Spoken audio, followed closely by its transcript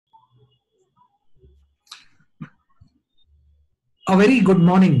A very good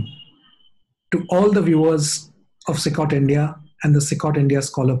morning to all the viewers of SICOT India and the SICOT India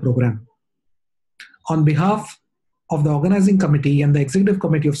Scholar Program. On behalf of the organizing committee and the executive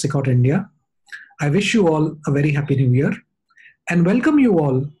committee of SICOT India, I wish you all a very happy new year and welcome you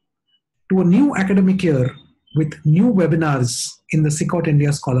all to a new academic year with new webinars in the SICOT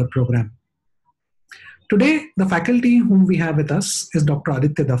India Scholar Program. Today, the faculty whom we have with us is Dr.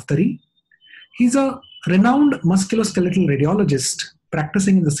 Aditya Daftary. He's a renowned musculoskeletal radiologist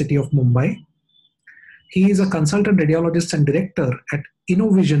practicing in the city of Mumbai. He is a consultant radiologist and director at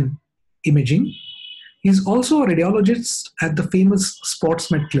InnoVision Imaging. He's also a radiologist at the famous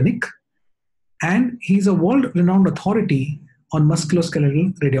SportsMed Clinic, and he's a world-renowned authority on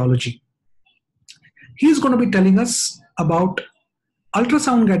musculoskeletal radiology. He's going to be telling us about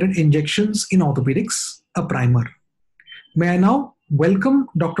ultrasound-guided injections in orthopedics, a primer. May I now welcome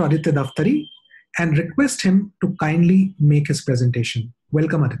Dr. Aditya Daftary and request him to kindly make his presentation.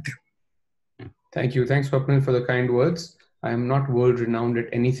 Welcome, Aditya. Thank you. Thanks, Swapnil, for the kind words. I am not world-renowned at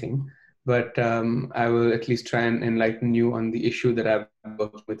anything, but I will at least try and enlighten you on the issue that I've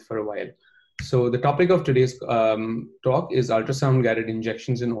worked with for a while. So the topic of today's talk is ultrasound-guided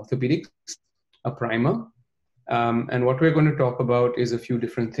injections in orthopedics, a primer. And what we're going to talk about is a few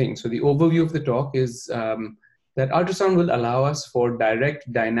different things. So the overview of the talk is that ultrasound will allow us for direct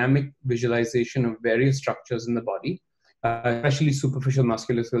dynamic visualization of various structures in the body, especially superficial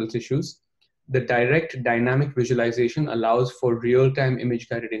musculoskeletal tissues. The direct dynamic visualization allows for real-time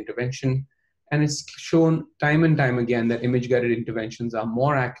image-guided intervention, and it's shown time and time again that image-guided interventions are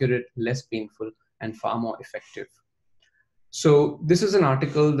more accurate, less painful, and far more effective. So this is an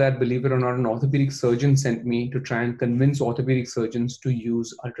article that, believe it or not, an orthopedic surgeon sent me to try and convince orthopedic surgeons to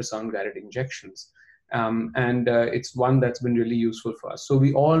use ultrasound-guided injections. It's one that's been really useful for us. So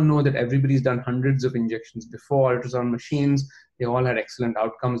we all know that everybody's done hundreds of injections before, ultrasound machines. They all had excellent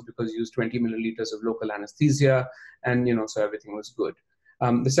outcomes because you used 20 milliliters of local anesthesia, and so everything was good.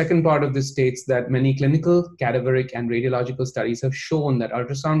 The second part of this states that many clinical, cadaveric, and radiological studies have shown that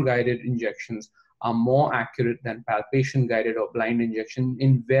ultrasound-guided injections are more accurate than palpation-guided or blind injection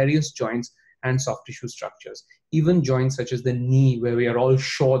in various joints and soft tissue structures, even joints such as the knee, where we are all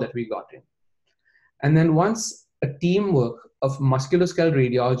sure that we got in. And then once a teamwork of musculoskeletal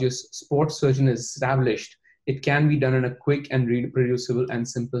radiologists, sports surgeon is established, it can be done in a quick and reproducible and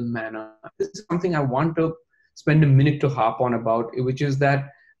simple manner. This is something I want to spend a minute to harp on about, which is that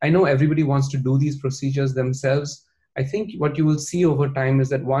I know everybody wants to do these procedures themselves. I think what you will see over time is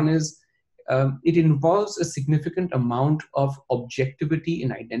that one is, it involves a significant amount of objectivity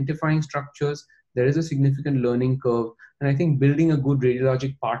in identifying structures. There is a significant learning curve. And I think building a good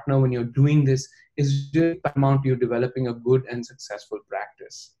radiologic partner when you're doing this is really paramount to you developing a good and successful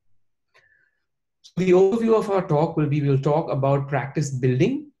practice. So the overview of our talk will be, we'll talk about practice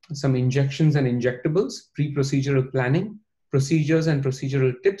building, some injections and injectables, pre-procedural planning, procedures and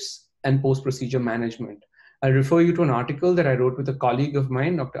procedural tips, and post-procedure management. I'll refer you to an article that I wrote with a colleague of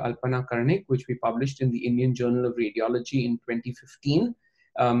mine, Dr. Alpana Karnik, which we published in the Indian Journal of Radiology in 2015.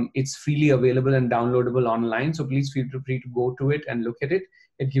 It's freely available and downloadable online, so please feel free to go to it and look at it.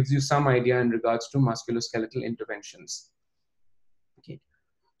 It gives you some idea in regards to musculoskeletal interventions. Okay.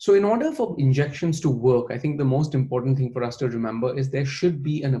 So in order for injections to work, I think the most important thing for us to remember is there should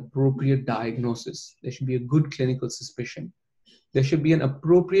be an appropriate diagnosis. There should be a good clinical suspicion. There should be an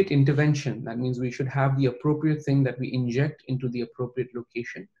appropriate intervention. That means we should have the appropriate thing that we inject into the appropriate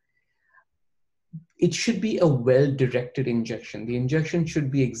location. It should be a well-directed injection. The injection should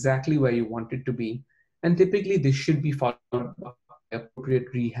be exactly where you want it to be. And typically this should be followed by appropriate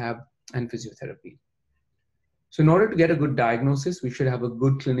rehab and physiotherapy. So in order to get a good diagnosis, we should have a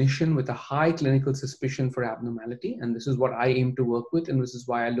good clinician with a high clinical suspicion for abnormality. And this is what I aim to work with. And this is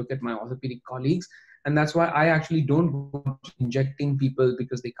why I look at my orthopedic colleagues. And that's why I actually don't go injecting people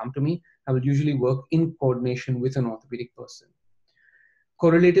because they come to me. I will usually work in coordination with an orthopedic person.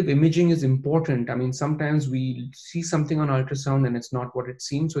 Correlative imaging is important. I mean, sometimes we see something on ultrasound and it's not what it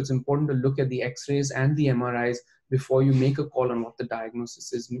seems. So it's important to look at the X-rays and the MRIs before you make a call on what the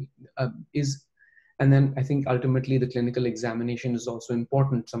diagnosis is. And then I think ultimately the clinical examination is also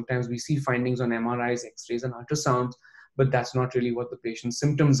important. Sometimes we see findings on MRIs, X-rays, and ultrasounds, but that's not really what the patient's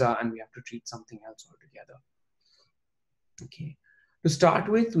symptoms are, and we have to treat something else altogether. Okay. To start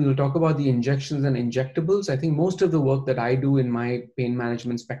with, we will talk about the injections and injectables. I think most of the work that I do in my pain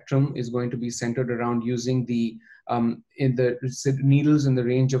management spectrum is going to be centered around using the needles in the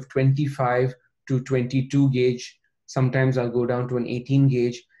range of 25 to 22 gauge. Sometimes I'll go down to an 18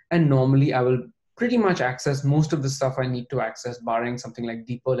 gauge, and normally I will pretty much access most of the stuff I need to access, barring something like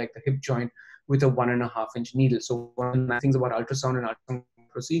deeper, like the hip joint, with a 1.5-inch needle. So one of the nice things about ultrasound and ultrasound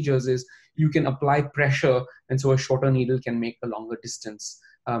procedures is you can apply pressure, and so a shorter needle can make a longer distance.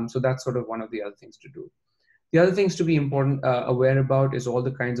 So that's sort of one of the other things to do. The other things to be aware about is all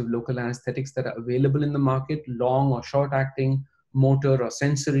the kinds of local anesthetics that are available in the market, long or short acting, motor or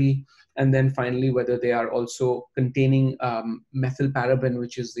sensory, and then finally whether they are also containing methylparaben,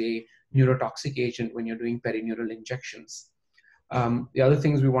 which is a neurotoxic agent when you're doing perineural injections. The other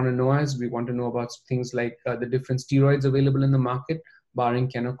things we want to know is we want to know about things like the different steroids available in the market, barring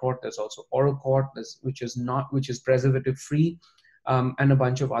Kenacort. There's also Orocort, which is preservative free, and a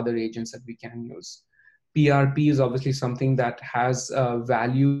bunch of other agents that we can use. PRP is obviously something that has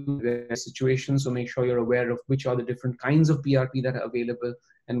value in various situations, so make sure you're aware of which are the different kinds of PRP that are available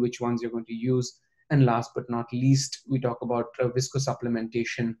and which ones you're going to use. And last but not least, we talk about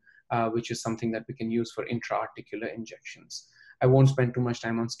viscosupplementation, which is something that we can use for intra-articular injections. I won't spend too much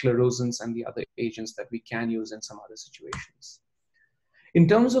time on sclerosants and the other agents that we can use in some other situations. In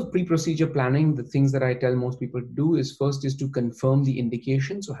terms of pre-procedure planning, the things that I tell most people to do is first is to confirm the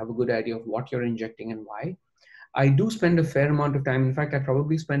indication, so have a good idea of what you're injecting and why. I do spend a fair amount of time. In fact, I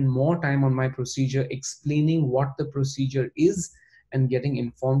probably spend more time on my procedure explaining what the procedure is and getting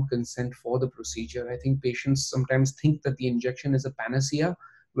informed consent for the procedure. I think patients sometimes think that the injection is a panacea,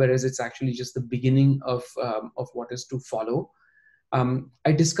 whereas it's actually just the beginning of what is to follow.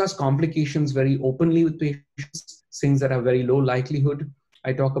 I discuss complications very openly with patients, things that are very low likelihood.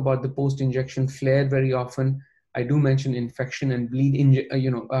 I talk about the post-injection flare very often. I do mention infection and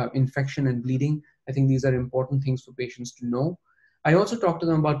infection and bleeding. I think these are important things for patients to know. I also talk to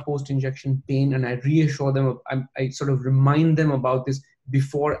them about post-injection pain, and I reassure them, I sort of remind them about this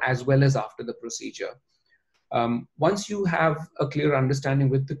before as well as after the procedure. Once you have a clear understanding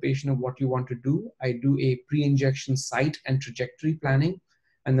with the patient of what you want to do, I do a pre-injection site and trajectory planning,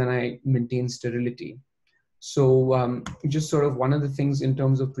 and then I maintain sterility. So just sort of one of the things in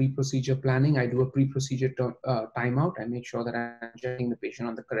terms of pre-procedure planning, I do a pre-procedure timeout. I make sure that I'm injecting the patient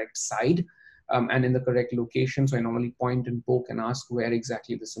on the correct side and in the correct location. So I normally point and poke and ask where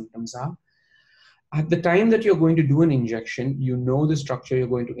exactly the symptoms are. At the time that you're going to do an injection, you know the structure you're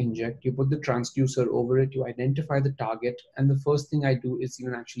going to inject, you put the transducer over it, you identify the target, and the first thing I do is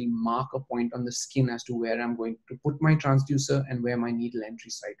even actually mark a point on the skin as to where I'm going to put my transducer and where my needle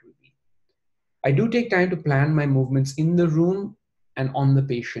entry site will be. I do take time to plan my movements in the room and on the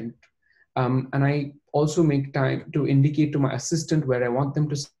patient. And I also make time to indicate to my assistant where I want them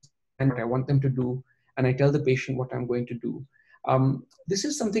to stand, what I want them to do, and I tell the patient what I'm going to do. This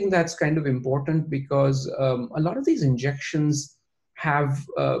is something that's kind of important because a lot of these injections have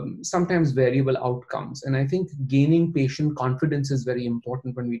sometimes variable outcomes. And I think gaining patient confidence is very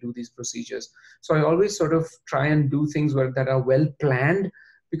important when we do these procedures. So I always sort of try and do things that are well planned,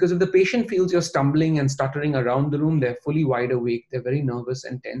 because if the patient feels you're stumbling and stuttering around the room, they're fully wide awake, they're very nervous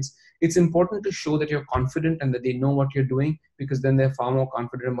and tense. It's important to show that you're confident and that they know what you're doing, because then they're far more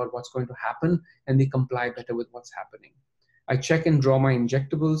confident about what's going to happen and they comply better with what's happening. I check and draw my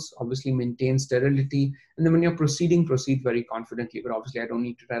injectables, obviously maintain sterility, and then when you're proceed very confidently, but obviously I don't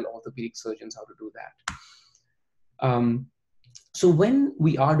need to tell orthopedic surgeons how to do that. So when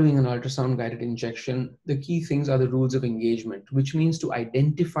we are doing an ultrasound guided injection, the key things are the rules of engagement, which means to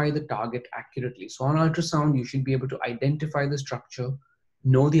identify the target accurately. So on ultrasound, you should be able to identify the structure,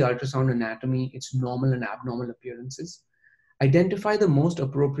 know the ultrasound anatomy, its normal and abnormal appearances, identify the most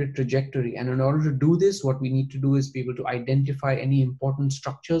appropriate trajectory. And in order to do this, what we need to do is be able to identify any important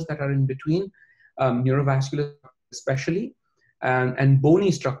structures that are in between, neurovascular especially, and bony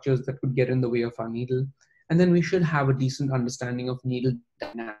structures that could get in the way of our needle. And then we should have a decent understanding of needle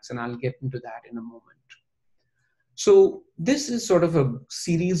dynamics, and I'll get into that in a moment. So this is sort of a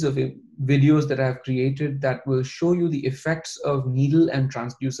series of videos that I've created that will show you the effects of needle and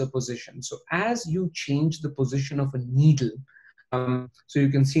transducer position. So as you change the position of a needle, so you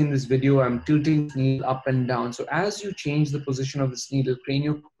can see in this video, I'm tilting the needle up and down. So as you change the position of this needle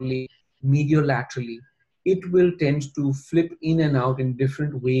craniococcally, mediolaterally, it will tend to flip in and out in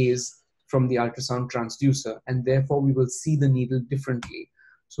different ways from the ultrasound transducer, and therefore we will see the needle differently.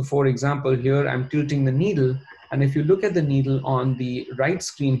 So for example, here I'm tilting the needle, and if you look at the needle on the right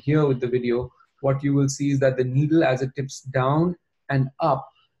screen here with the video, what you will see is that the needle, as it tips down and up,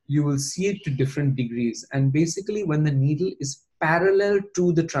 you will see it to different degrees. And basically when the needle is parallel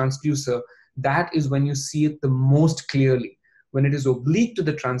to the transducer, that is when you see it the most clearly. When it is oblique to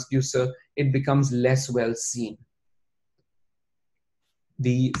the transducer, it becomes less well seen.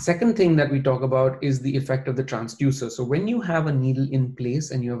 The second thing that we talk about is the effect of the transducer. So when you have a needle in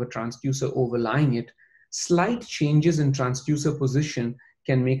place and you have a transducer overlying it, slight changes in transducer position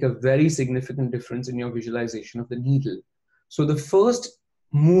can make a very significant difference in your visualization of the needle. So the first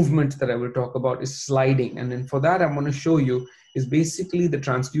movement that I will talk about is sliding. And then for that, I'm going to show you is basically the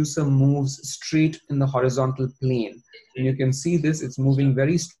transducer moves straight in the horizontal plane. And you can see this, it's moving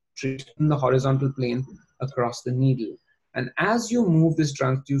very straight in the horizontal plane across the needle. And as you move this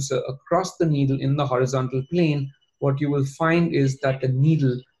transducer across the needle in the horizontal plane, what you will find is that the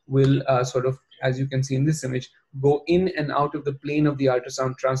needle will sort of, as you can see in this image, go in and out of the plane of the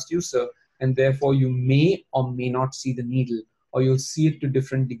ultrasound transducer, and therefore you may or may not see the needle, or you'll see it to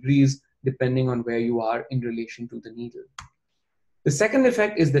different degrees depending on where you are in relation to the needle. The second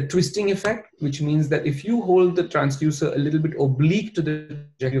effect is the twisting effect, which means that if you hold the transducer a little bit oblique to the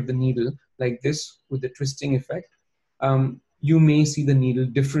trajectory of the needle, like this with the twisting effect, you may see the needle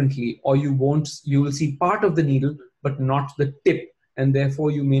differently, or you will see part of the needle, but not the tip. And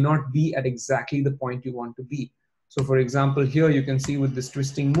therefore you may not be at exactly the point you want to be. So for example, here you can see with this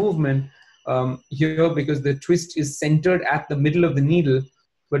twisting movement, here because the twist is centered at the middle of the needle,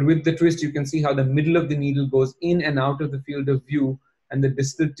 but with the twist, you can see how the middle of the needle goes in and out of the field of view and the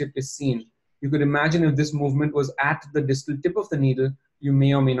distal tip is seen. You could imagine if this movement was at the distal tip of the needle, you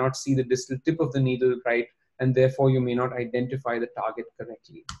may or may not see the distal tip of the needle, right? And therefore you may not identify the target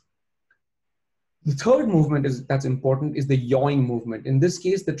correctly. The third movement that's important is the yawing movement. In this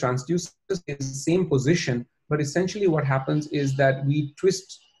case, the transducer is in the same position, but essentially what happens is that we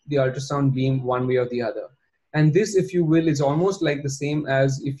twist the ultrasound beam one way or the other. And this, if you will, is almost like the same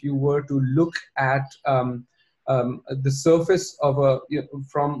as if you were to look at the surface of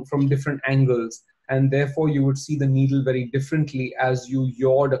from different angles, and therefore you would see the needle very differently as you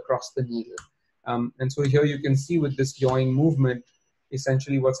yawed across the needle. And so here you can see with this yawing movement,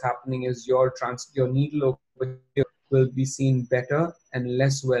 essentially what's happening is your needle over here will be seen better and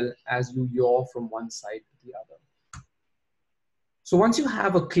less well as you yaw from one side to the other. So once you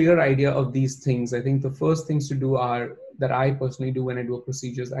have a clear idea of these things, I think the first things to do are, that I personally do when I do a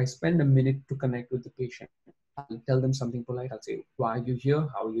procedure, is I spend a minute to connect with the patient. I'll tell them something polite. I'll say, why are you here?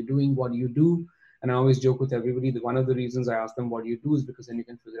 How are you doing? What do you do? And I always joke with everybody that one of the reasons I ask them what do you do is because then you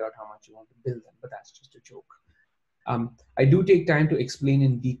can figure out how much you want to bill them, but that's just a joke. I do take time to explain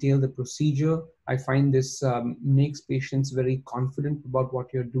in detail the procedure. I find this makes patients very confident about what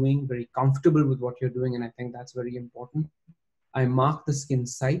you're doing, very comfortable with what you're doing, and I think that's very important. I mark the skin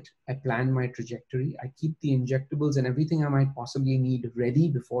site, I plan my trajectory, I keep the injectables and everything I might possibly need ready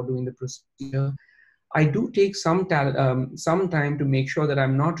before doing the procedure. I do take some time to make sure that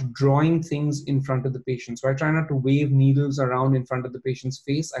I'm not drawing things in front of the patient. So I try not to wave needles around in front of the patient's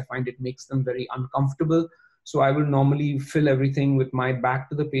face. I find it makes them very uncomfortable. So I will normally fill everything with my back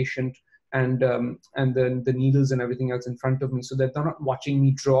to the patient and then the needles and everything else in front of me so that they're not watching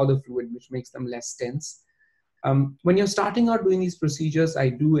me draw the fluid, which makes them less tense. When you're starting out doing these procedures, I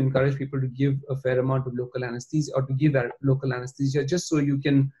do encourage people to give a fair amount of local anesthesia, or to give local anesthesia, just so you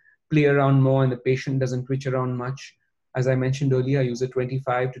can play around more and the patient doesn't twitch around much. As I mentioned earlier, I use a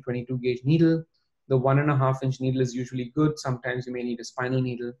 25 to 22 gauge needle. The 1.5-inch needle is usually good. Sometimes you may need a spinal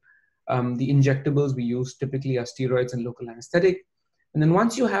needle. The injectables we use typically are steroids and local anesthetic. And then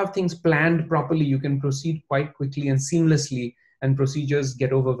once you have things planned properly, you can proceed quite quickly and seamlessly, and procedures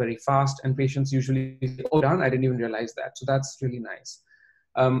get over very fast, and patients usually say, oh, done, I didn't even realize that. So that's really nice.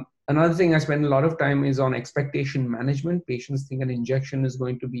 Another thing I spend a lot of time is on expectation management. Patients think an injection is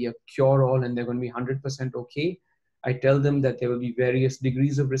going to be a cure-all and they're going to be 100% okay. I tell them that there will be various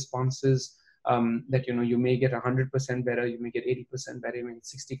degrees of responses, that you may get 100% better, you may get 80% better, you may get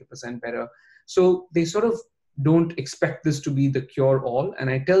 60% better. So they sort of don't expect this to be the cure-all. And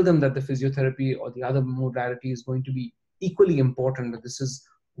I tell them that the physiotherapy or the other modality is going to be equally important, that this is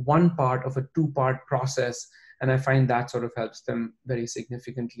one part of a two-part process. And I find that sort of helps them very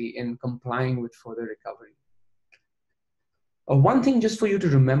significantly in complying with further recovery. One thing just for you to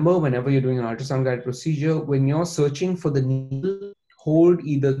remember whenever you're doing an ultrasound guided procedure, when you're searching for the needle, hold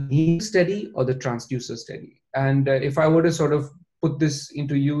either the needle steady or the transducer steady. And if I were to sort of put this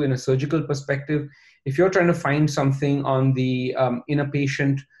into you in a surgical perspective, if you're trying to find something on the in a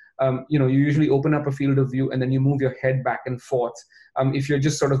patient, you usually open up a field of view and then you move your head back and forth. If you're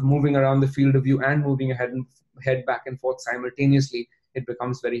just sort of moving around the field of view and moving your head back and forth simultaneously, it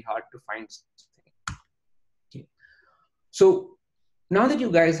becomes very hard to find something. Okay. So now that you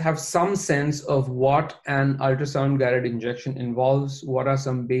guys have some sense of what an ultrasound guided injection involves, what are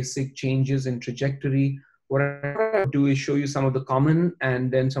some basic changes in trajectory, what I do is show you some of the common and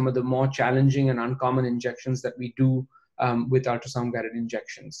then some of the more challenging and uncommon injections that we do with ultrasound-guided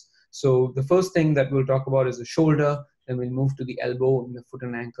injections. So the first thing that we'll talk about is the shoulder, then we'll move to the elbow and the foot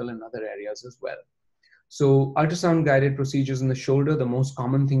and ankle and other areas as well. So ultrasound-guided procedures in the shoulder, the most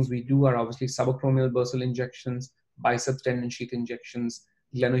common things we do are obviously subacromial bursal injections, biceps tendon sheath injections,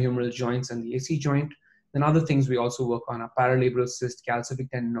 glenohumeral joints and the AC joint. Then other things we also work on are paralabral cyst, calcific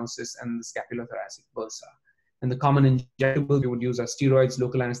tendinosis, and the scapulothoracic bursa. And the common injectables we would use are steroids,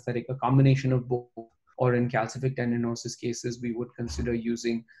 local anesthetic, a combination of both, or in calcific tendinosis cases, we would consider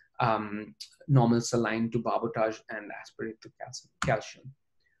using normal saline to barbotage and aspirate the calcium.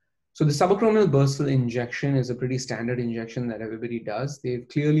 So the subacromial bursal injection is a pretty standard injection that everybody does. They've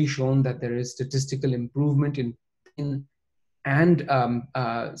clearly shown that there is statistical improvement in pain and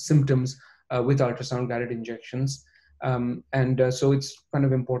symptoms with ultrasound-guided injections. So it's kind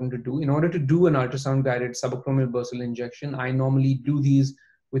of important to do. In order to do an ultrasound-guided subacromial bursal injection, I normally do these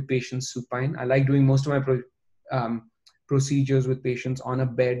with patients supine. I like doing most of my procedures with patients on a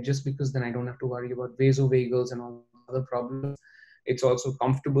bed, just because then I don't have to worry about vasovagals and all other problems. It's also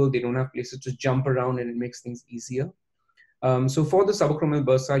comfortable. They don't have places to jump around, and it makes things easier. So for the subacromial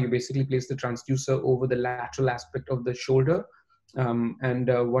bursa, you basically place the transducer over the lateral aspect of the shoulder.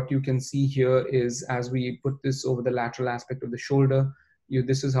 What you can see here is, as we put this over the lateral aspect of the shoulder,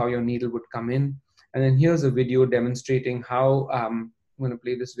 this is how your needle would come in. And then here's a video demonstrating how, I'm going to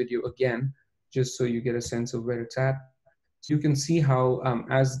play this video again, just so you get a sense of where it's at. So you can see how,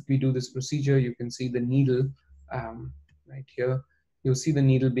 as we do this procedure, you can see the needle right here. You'll see the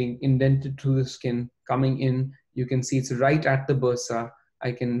needle being indented through the skin, coming in. You can see it's right at the bursa.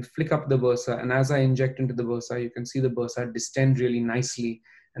 I can flick up the bursa, and as I inject into the bursa, you can see the bursa distend really nicely.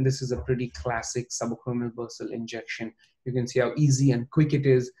 And this is a pretty classic subacromial bursal injection. You can see how easy and quick it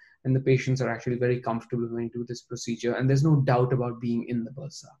is, and the patients are actually very comfortable when you do this procedure, and there's no doubt about being in the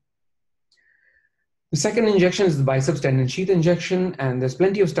bursa. The second injection is the biceps tendon sheath injection, and there's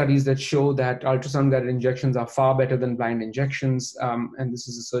plenty of studies that show that ultrasound-guided injections are far better than blind injections. And this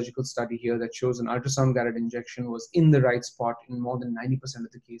is a surgical study here that shows an ultrasound-guided injection was in the right spot in more than 90%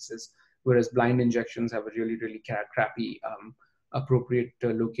 of the cases, whereas blind injections have a really, really crappy appropriate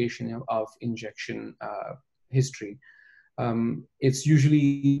location of injection history. It's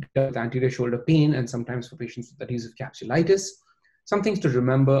usually with anterior shoulder pain and sometimes for patients with adhesive capsulitis. Some things to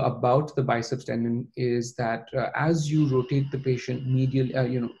remember about the biceps tendon is that as you rotate the patient medially,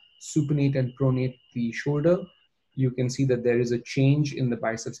 supinate and pronate the shoulder, you can see that there is a change in the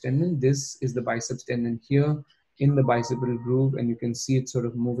biceps tendon. This is the biceps tendon here in the bicipital groove, and you can see it sort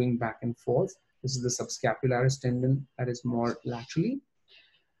of moving back and forth. This is the subscapularis tendon that is more laterally.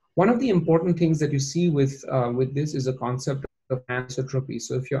 One of the important things that you see with this is a concept of anisotropy.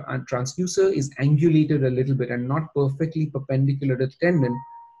 So if your transducer is angulated a little bit and not perfectly perpendicular to the tendon,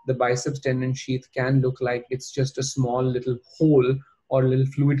 the biceps tendon sheath can look like it's just a small little hole or a little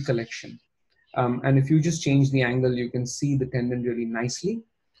fluid collection. And if you just change the angle, you can see the tendon really nicely.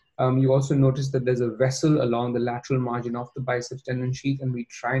 You also notice that there's a vessel along the lateral margin of the biceps tendon sheath, and we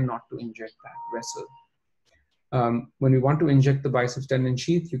try not to inject that vessel. When we want to inject the biceps tendon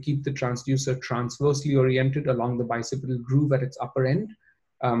sheath, you keep the transducer transversely oriented along the bicipital groove at its upper end.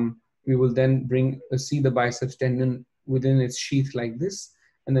 We will then see the biceps tendon within its sheath like this,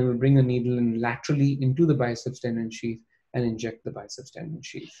 and then we'll bring a needle in laterally into the biceps tendon sheath and inject the biceps tendon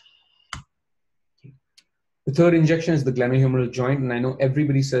sheath. The third injection is the glenohumeral joint, and I know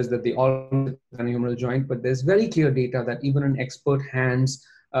everybody says that they all want the glenohumeral joint, but there's very clear data that even in expert hands,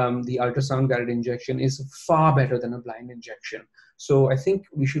 the ultrasound-guided injection is far better than a blind injection. So I think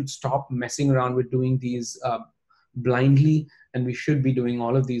we should stop messing around with doing these blindly, and we should be doing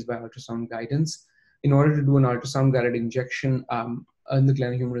all of these by ultrasound guidance. In order to do an ultrasound-guided injection in the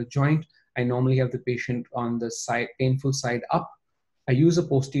glenohumeral joint, I normally have the patient on the side, painful side up. I use a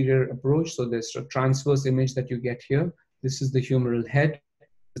posterior approach, so there's a transverse image that you get here. This is the humeral head,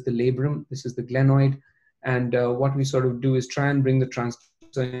 this is the labrum, this is the glenoid, and what we sort of do is try and bring the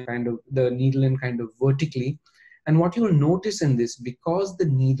the needle in kind of vertically. And what you'll notice in this, because the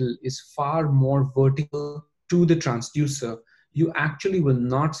needle is far more vertical to the transducer, you actually will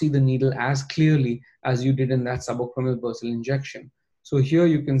not see the needle as clearly as you did in that subacromial bursal injection. So here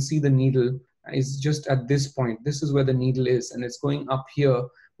you can see the needle is just at this point. This is where the needle is, and it's going up here,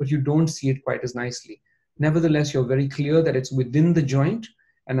 but you don't see it quite as nicely. Nevertheless, you're very clear that it's within the joint,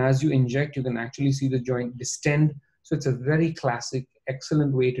 and as you inject, you can actually see the joint distend. So it's a very classic,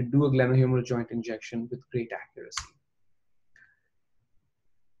 excellent way to do a glenohumeral joint injection with great accuracy.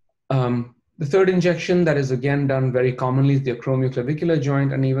 The third injection that is again done very commonly is the acromioclavicular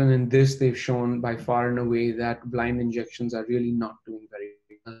joint, and even in this, they've shown by far and away that blind injections are really not doing very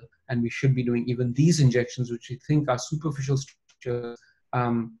well and we should be doing even these injections, which we think are superficial structures,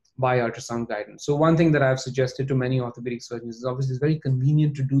 by ultrasound guidance. So one thing that I've suggested to many orthopedic surgeons is obviously it's very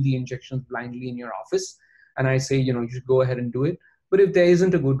convenient to do the injections blindly in your office. And I say, you should go ahead and do it. But if there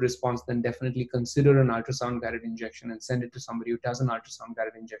isn't a good response, then definitely consider an ultrasound guided injection and send it to somebody who does an ultrasound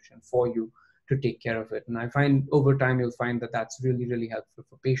guided injection for you to take care of it. And I find over time, you'll find that that's really, really helpful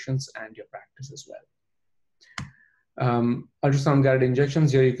for patients and your practice as well. Ultrasound guided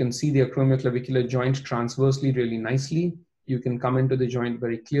injections, here you can see the acromioclavicular joint transversely really nicely. You can come into the joint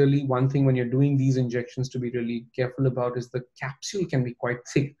very clearly. One thing when you're doing these injections to be really careful about is the capsule can be quite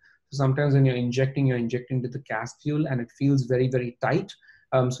thick. So sometimes when you're injecting to the capsule and it feels very, very tight.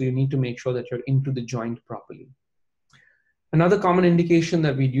 So you need to make sure that you're into the joint properly. Another common indication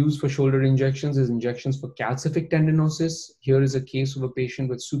that we'd use for shoulder injections is injections for calcific tendinosis. Here is a case of a patient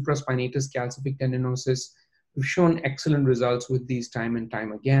with supraspinatus calcific tendinosis. We've shown excellent results with these time and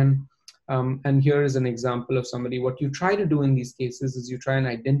time again. And here is an example of somebody. What you try to do in these cases is you try and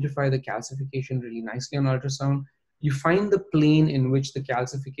identify the calcification really nicely on ultrasound. You find the plane in which the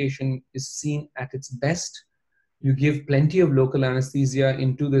calcification is seen at its best. You give plenty of local anesthesia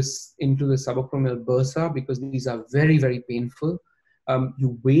into the subacromial bursa because these are very, very painful.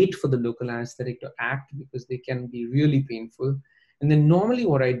 You wait for the local anesthetic to act because they can be really painful. And then normally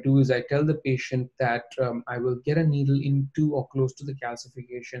what I do is I tell the patient that I will get a needle into or close to the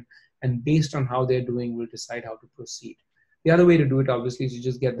calcification, and based on how they're doing, we'll decide how to proceed. The other way to do it, obviously, is you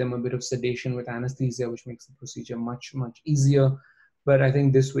just get them a bit of sedation with anesthesia, which makes the procedure much, much easier. But I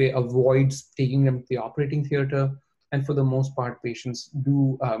think this way avoids taking them to the operating theater. And for the most part, patients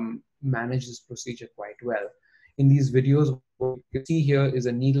do manage this procedure quite well. In these videos, what you can see here is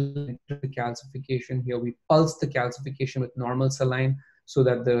a needle into the calcification. Here we pulse the calcification with normal saline so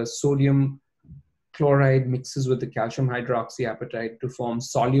that the sodium chloride mixes with the calcium hydroxyapatite to form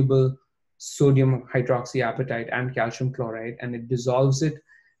soluble sodium hydroxyapatite and calcium chloride, and it dissolves it.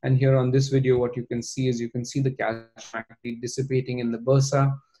 And here on this video, what you can see is you can see the calcium actually dissipating in the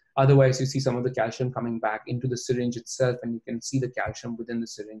bursa. Otherwise, you see some of the calcium coming back into the syringe itself, and you can see the calcium within the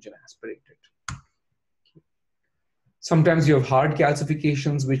syringe and aspirate it. Sometimes you have hard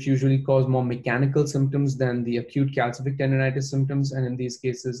calcifications, which usually cause more mechanical symptoms than the acute calcific tendinitis symptoms. And in these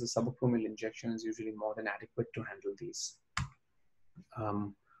cases, the subacromial injection is usually more than adequate to handle these.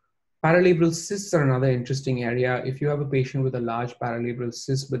 Paralabral cysts are another interesting area. If you have a patient with a large paralabral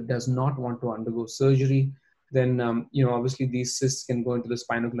cyst but does not want to undergo surgery, then obviously these cysts can go into the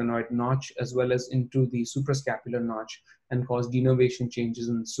spinoglenoid notch as well as into the suprascapular notch and cause denervation changes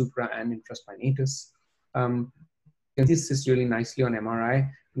in the supra and infraspinatus. You can see cysts really nicely on MRI.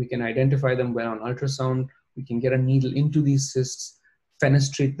 We can identify them well on ultrasound. We can get a needle into these cysts,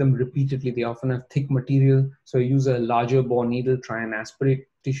 fenestrate them repeatedly. They often have thick material, so use a larger bore needle, try and aspirate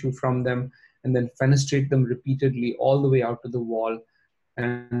tissue from them, and then fenestrate them repeatedly all the way out to the wall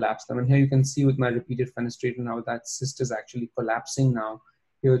and collapse them. And here you can see with my repeated fenestration how that cyst is actually collapsing now.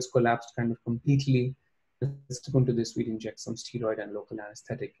 Here it's collapsed kind of completely. Let's go into this. We'd inject some steroid and local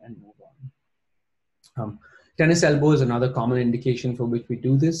anesthetic and move on. Tennis elbow is another common indication for which we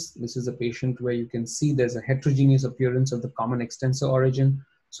do this. This is a patient where you can see there's a heterogeneous appearance of the common extensor origin.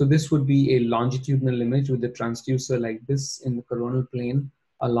 So this would be a longitudinal image with the transducer like this in the coronal plane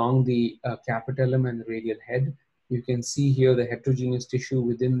along the capitellum and the radial head. You can see here the heterogeneous tissue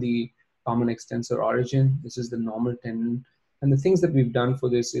within the common extensor origin. This is the normal tendon. And the things that we've done for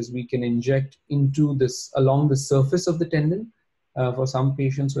this is we can inject into this along the surface of the tendon. For some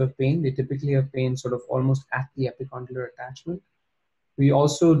patients who have pain, they typically have pain sort of almost at the epicondylar attachment. We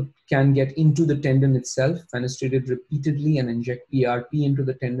also can get into the tendon itself, fenestrate it repeatedly and inject PRP into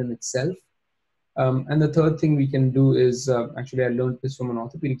the tendon itself. And the third thing we can do is, actually I learned this from an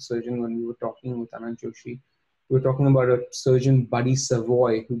orthopedic surgeon when we were talking with Anand Joshi. We were talking about a surgeon, Buddy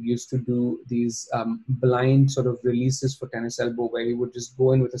Savoy, who used to do these blind sort of releases for tennis elbow where he would just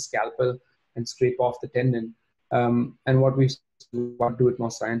go in with a scalpel and scrape off the tendon. And what we want to do it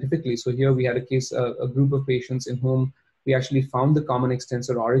more scientifically. So here we had a case, a group of patients in whom we actually found the common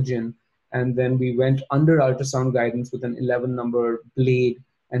extensor origin, and then we went under ultrasound guidance with an 11 number blade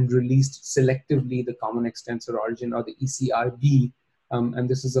and released selectively the common extensor origin, or the ECRB. And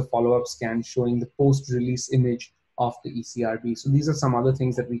this is a follow-up scan showing the post-release image of the ECRB. So these are some other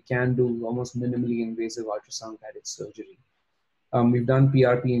things that we can do almost minimally invasive ultrasound guided surgery. We've done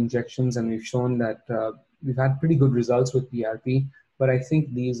PRP injections, and we've shown that we've had pretty good results with PRP, but I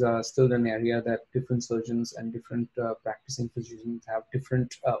think these are still an area that different surgeons and different practicing physicians have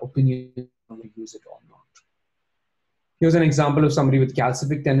different opinions on whether to use it or not. Here's an example of somebody with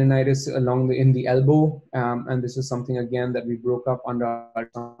calcific tendinitis in the elbow, and this is something again that we broke up under our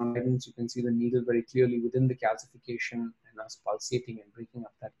guidance. You can see the needle very clearly within the calcification and us pulsating and breaking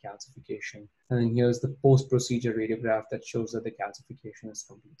up that calcification. And then here's the post-procedure radiograph that shows that the calcification is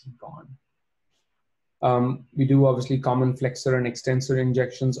completely gone. We do obviously common flexor and extensor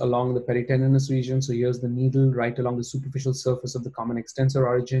injections along the peritendinous region. So here's the needle right along the superficial surface of the common extensor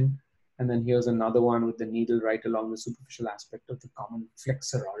origin. And then here's another one with the needle right along the superficial aspect of the common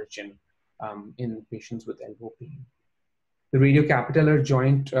flexor origin in patients with elbow pain. The radiocapitellar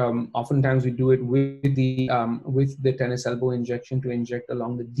joint, oftentimes we do it with the tennis elbow injection to inject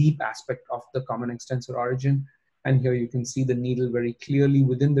along the deep aspect of the common extensor origin. And here you can see the needle very clearly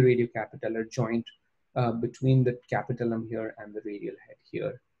within the radiocapitellar joint between the capitellum here and the radial head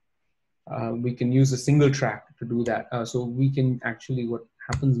here. We can use a single track to do that. So we can actually, what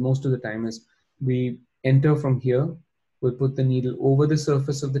happens most of the time is we enter from here, we'll put the needle over the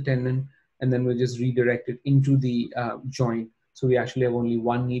surface of the tendon, and then we'll just redirect it into the joint. So we actually have only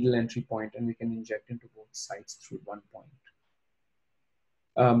one needle entry point, and we can inject into both sides through one point.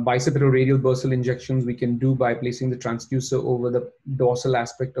 Bicipital radial bursal injections we can do by placing the transducer over the dorsal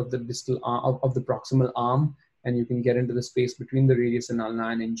aspect of the distal arm, of the proximal arm, and you can get into the space between the radius and ulna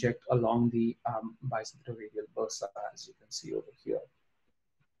and inject along the bicipital radial bursa, as you can see over here.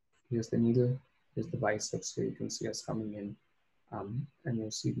 Here's the needle, here's the biceps, here you can see us coming in, and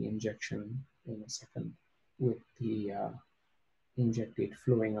you'll see the injection in a second with the injectate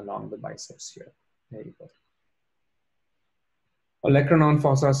flowing along the biceps here. There you go. Olecranon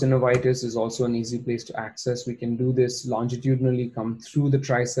fossa synovitis is also an easy place to access. We can do this longitudinally, come through the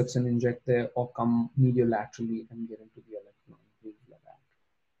triceps and inject there, or come mediolaterally and get into the olecranon groove like that.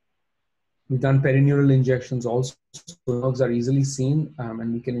 We've done perineural injections also. Nerves are easily seen,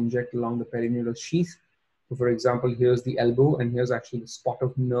 and we can inject along the perineural sheath. So for example, here's the elbow, and here's actually the spot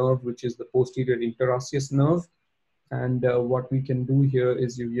of nerve, which is the posterior interosseous nerve. And what we can do here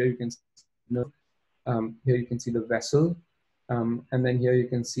is here you can see the nerve. Here you can see the vessel. And then here you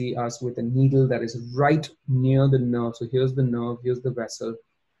can see us with a needle that is right near the nerve. So here's the nerve, here's the vessel,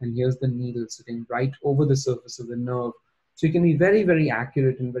 and here's the needle sitting right over the surface of the nerve. So you can be very, very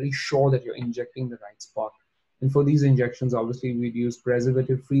accurate and very sure that you're injecting the right spot. And for these injections, obviously we'd use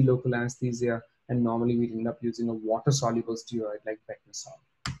preservative-free local anesthesia, and normally we'd end up using a water-soluble steroid like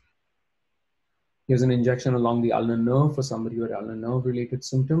becnazole. Here's an injection along the ulnar nerve for somebody who had ulnar nerve-related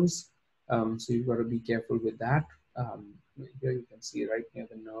symptoms. So you've got to be careful with that. Here you can see right near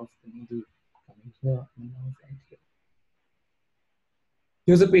the nerve, the needle coming here, and the nerve right here.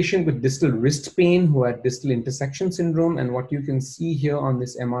 Here's a patient with distal wrist pain who had distal intersection syndrome, and what you can see here on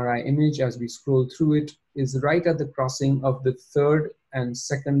this MRI image as we scroll through it is right at the crossing of the third and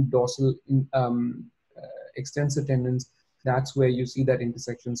second dorsal extensor tendons. That's where you see that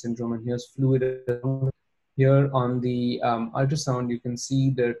intersection syndrome, and here's fluid. Here on the ultrasound, you can see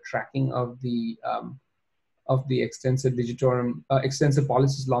the tracking of the extensor digitorum, extensor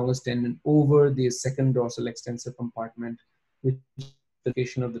pollicis longus tendon over the second dorsal extensor compartment, which is the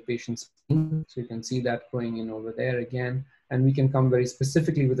location of the patient's pain. So you can see that going in over there again, and we can come very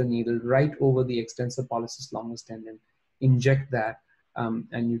specifically with a needle right over the extensor pollicis longus tendon, inject that,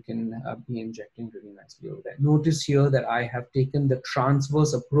 and you can be injecting really nicely over there. Notice here that I have taken the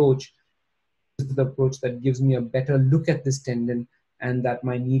transverse approach. This is the approach that gives me a better look at this tendon, and that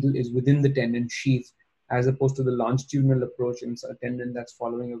my needle is within the tendon sheath, as opposed to the longitudinal approach in a tendon that's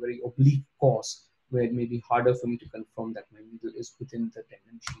following a very oblique course, where it may be harder for me to confirm that my needle is within the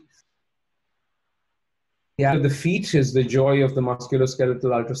tendon sheath. The feet is the joy of the musculoskeletal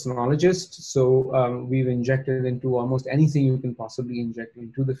ultrasonologist. So we've injected into almost anything you can possibly inject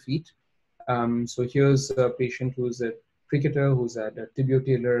into the feet. So here's a patient who's a cricketer who's had a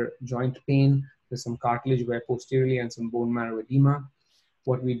tibiotalar joint pain. There's some cartilage wear posteriorly and some bone marrow edema.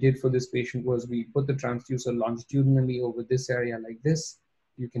 What we did for this patient was we put the transducer longitudinally over this area like this.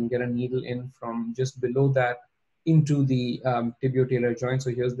 You can get a needle in from just below that into the tibiotalar joint. So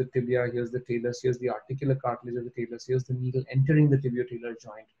here's the tibia, here's the talus, here's the articular cartilage of the talus, here's the needle entering the tibiotalar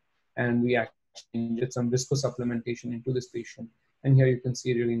joint. And we actually inject some viscosupplementation into this patient. And here you can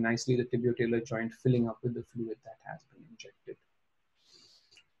see really nicely the tibiotalar joint filling up with the fluid that has been injected.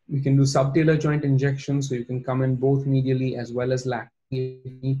 We can do subtalar joint injections, so you can come in both medially as well as laterally if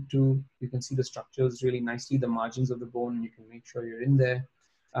you need to. You can see the structures really nicely, the margins of the bone, and you can make sure you're in there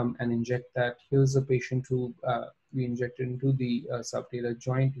and inject that. Here's a patient who we injected into the subtalar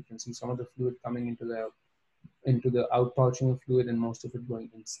joint. You can see some of the fluid coming into the outpouching of fluid, and most of it going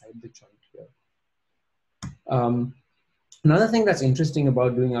inside the joint here. Another thing that's interesting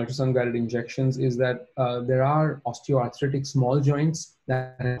about doing ultrasound guided injections is that there are osteoarthritic small joints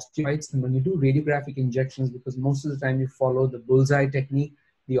that have osteophytes, and when you do radiographic injections, because most of the time you follow the bullseye technique,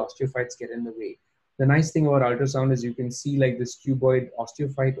 the osteophytes get in the way. The nice thing about ultrasound is you can see like this cuboid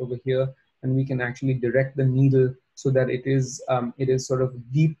osteophyte over here, and we can actually direct the needle so that it is sort of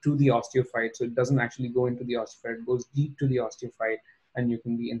deep to the osteophyte, so it doesn't actually go into the osteophyte, it goes deep to the osteophyte, and you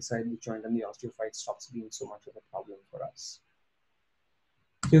can be inside the joint, and the osteophyte stops being so much of a problem for us.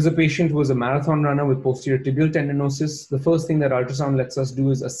 Here's a patient who was a marathon runner with posterior tibial tendinosis. The first thing that ultrasound lets us do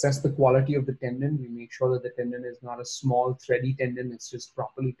is assess the quality of the tendon. We make sure that the tendon is not a small thready tendon, it's just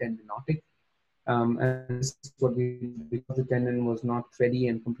properly tendinotic. And this is what we did. Because the tendon was not thready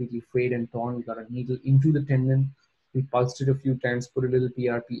and completely frayed and torn, we got a needle into the tendon. We pulsed it a few times, put a little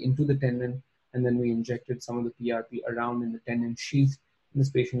PRP into the tendon, and then we injected some of the PRP around in the tendon sheath. And this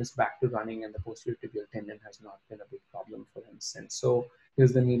patient is back to running, and the posterior tibial tendon has not been a big problem for him since. So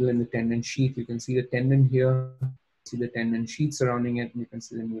here's the needle in the tendon sheath. You can see the tendon here, see the tendon sheath surrounding it, and you can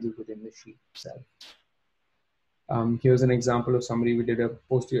see the needle within the sheath itself. Here's an example of somebody we did a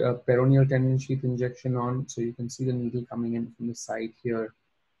posterior peroneal tendon sheath injection on. So you can see the needle coming in from the side here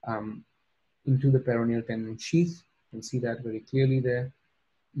into the peroneal tendon sheath. You can see that very clearly there.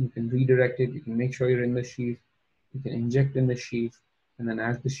 You can redirect it. You can make sure you're in the sheath. You can inject in the sheath. And then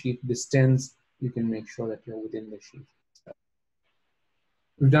as the sheath distends, you can make sure that you're within the sheath.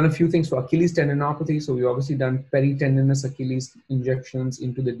 We've done a few things for Achilles tendinopathy. So we've obviously done peritendinous Achilles injections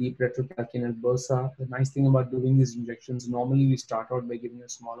into the deep retrocalcaneal bursa. The nice thing about doing these injections, normally we start out by giving a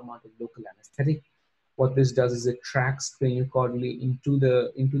small amount of local anesthetic. What this does is it tracks craniocaudally into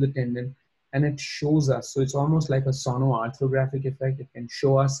the tendon, and it shows us. So it's almost like a sonoarthrographic effect. It can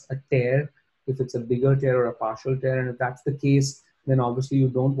show us a tear, if it's a bigger tear or a partial tear. And if that's the case, then obviously you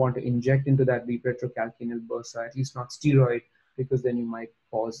don't want to inject into that deep retrocalcaneal bursa, at least not steroid, because then you might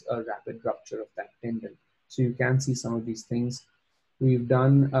cause a rapid rupture of that tendon. So you can see some of these things. We've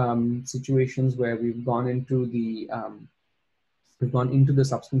done situations where we've gone into the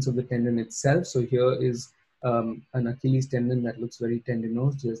substance of the tendon itself. So here is an Achilles tendon that looks very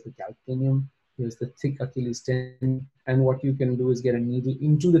tendinosed. Here's the calcaneum. Here's the thick Achilles tendon. And what you can do is get a needle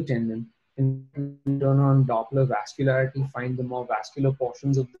into the tendon and turn on Doppler vascularity, find the more vascular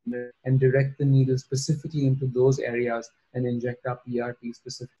portions of the tendon, and direct the needle specifically into those areas and inject our PRP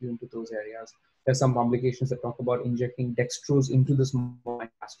specifically into those areas. There's some publications that talk about injecting dextrose into the small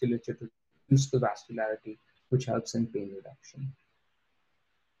vasculature to reduce the vascularity, which helps in pain reduction.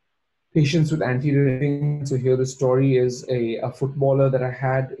 Patients with anterior impingement. So here the story is a footballer that I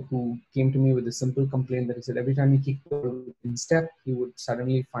had who came to me with a simple complaint that he said every time he kicked the ball in step, he would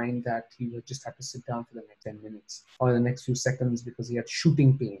suddenly find that he would just have to sit down for the next 10 minutes or the next few seconds because he had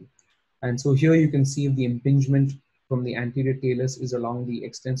shooting pain. And so here you can see the impingement from the anterior talus is along the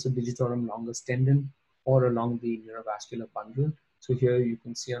extensor digitorum longus tendon or along the neurovascular bundle. So here you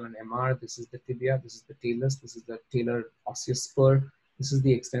can see on an MR, this is the tibia, this is the talus, this is the talar osseous spur. This is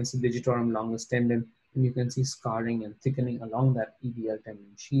the extensor digitorum longus tendon, and you can see scarring and thickening along that EDL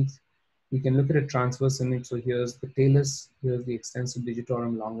tendon sheath. You can look at a transverse image. So here's the talus, here's the extensor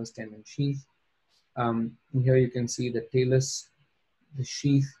digitorum longus tendon sheath. And here you can see the talus, the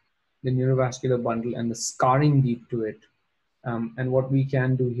sheath, the neurovascular bundle, and the scarring deep to it. And what we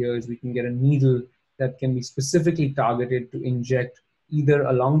can do here is we can get a needle that can be specifically targeted to inject either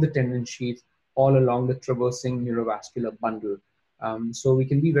along the tendon sheath or along the traversing neurovascular bundle. So we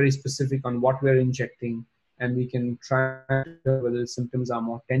can be very specific on what we're injecting, and we can try to tell whether the symptoms are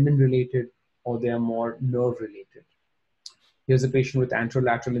more tendon related or they are more nerve related. Here's a patient with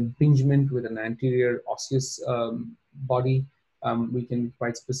anterolateral impingement with an anterior osseous body. We can be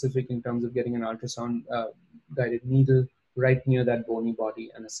quite specific in terms of getting an ultrasound guided needle right near that bony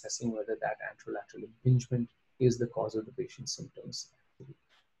body and assessing whether that anterolateral impingement is the cause of the patient's symptoms.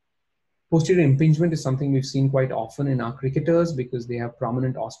 Posterior impingement is something we've seen quite often in our cricketers because they have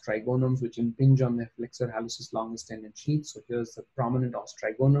prominent os trigonums which impinge on their flexor hallucis longus tendon sheath. So here's the prominent os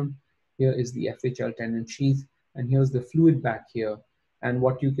trigonum. Here is the FHL tendon sheath, and here's the fluid back here. And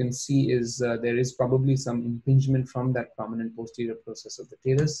what you can see is there is probably some impingement from that prominent posterior process of the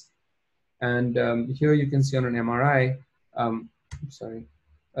talus. And here you can see on an MRI,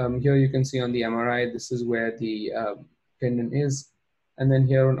 here you can see on the MRI, this is where the tendon is. And then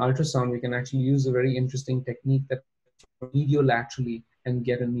here on ultrasound, we can actually use a very interesting technique that mediolaterally and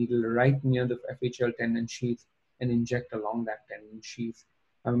get a needle right near the FHL tendon sheath and inject along that tendon sheath.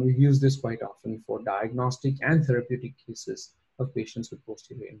 And we've used this quite often for diagnostic and therapeutic cases of patients with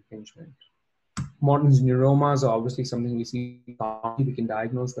posterior impingement. Morton's neuromas are obviously something we see. We can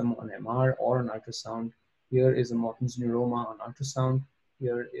diagnose them on MR or on ultrasound. Here is a Morton's neuroma on ultrasound.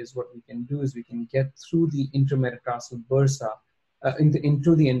 Here is what we can do is we can get through the intermetatarsal bursa, through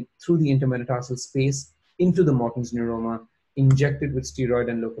the intermetatarsal space into the Morton's neuroma, injected with steroid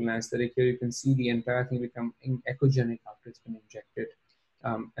and local anesthetic. Here you can see the entire thing become echogenic after it's been injected,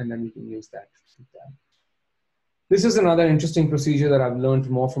 and then we can use that to treat that. This is another interesting procedure that I've learned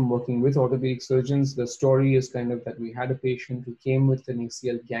more from working with orthopedic surgeons. The story is kind of that we had a patient who came with an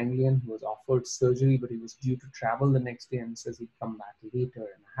ACL ganglion who was offered surgery, but he was due to travel the next day and says he'd come back later.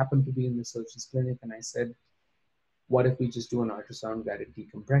 And I happened to be in the surgeon's clinic, and I said, what if we just do an ultrasound guided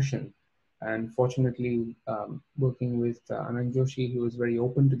decompression? And fortunately, working with Anand Joshi, he was very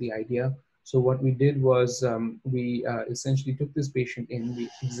open to the idea. So what we did was we essentially took this patient in, we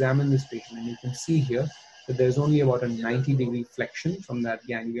examined this patient, and you can see here that there's only about a 90-degree flexion from that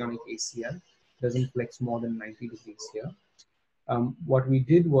ganglionic ACL. It doesn't flex more than 90 degrees here. What we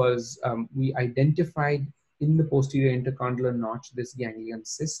did was we identified in the posterior intercondylar notch this ganglion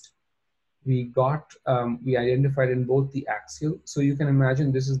cyst. We identified in both the axial. So you can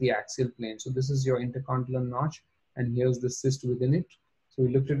imagine this is the axial plane. So this is your intercondylar notch, and here's the cyst within it. So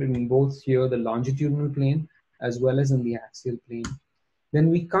we looked at it in both here, the longitudinal plane, as well as in the axial plane. Then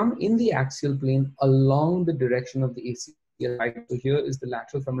we come in the axial plane along the direction of the ACL. So here is the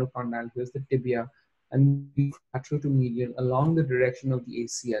lateral femoral condyle, here's the tibia, and we lateral to medial along the direction of the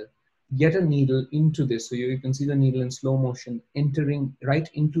ACL. Get a needle into this. So you can see the needle in slow motion entering right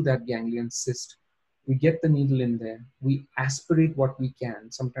into that ganglion cyst. We get the needle in there. We aspirate what we can.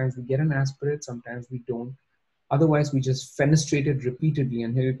 Sometimes we get an aspirate, sometimes we don't. Otherwise, we just fenestrate it repeatedly.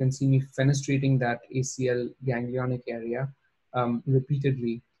 And here you can see me fenestrating that ACL ganglionic area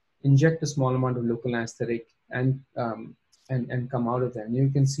repeatedly. Inject a small amount of local anesthetic and come out of there. And you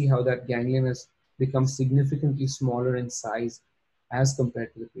can see how that ganglion has become significantly smaller in size as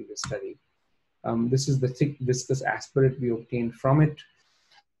compared to the previous study. This is the thick viscous aspirate we obtained from it.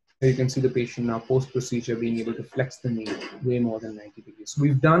 Here you can see the patient now post-procedure being able to flex the knee way more than 90 degrees. So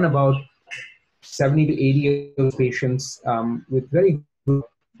we've done about 70 to 80 of those patients with very good.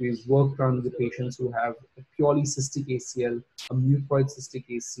 We've worked on the patients who have a purely cystic ACL, a mucoid cystic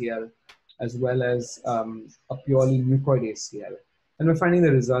ACL, as well as a purely mucoid ACL. And we're finding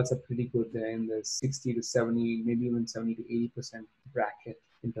the results are pretty good. They're in the 60 to 70, maybe even 70 to 80% bracket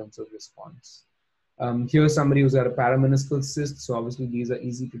in terms of response. Here's somebody who's got a parameniscal cyst. So obviously these are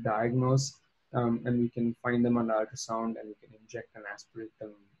easy to diagnose, and we can find them on ultrasound, and we can inject and aspirate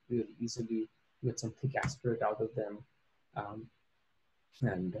them really easily, get some thick aspirate out of them.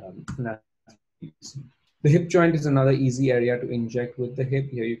 That's easy. The hip joint is another easy area to inject with the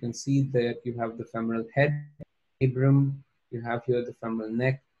hip. Here you can see that you have the femoral head, labrum, you have here the femoral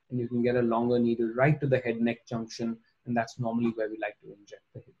neck, and you can get a longer needle right to the head-neck junction, and that's normally where we like to inject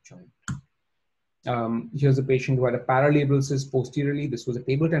the hip joint. Here's a patient who had a paralabral cyst posteriorly. This was a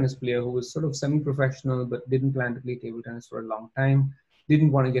table tennis player who was sort of semi-professional, but didn't plan to play table tennis for a long time,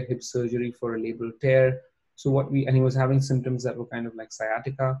 didn't want to get hip surgery for a labral tear. So and he was having symptoms that were kind of like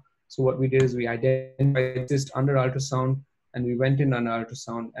sciatica. So what we did is we identified cyst under ultrasound, and we went in on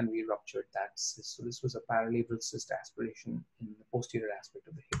ultrasound and we ruptured that cyst. So this was a paralabral cyst aspiration in the posterior aspect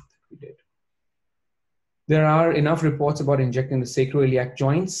of the hip that we did. There are enough reports about injecting the sacroiliac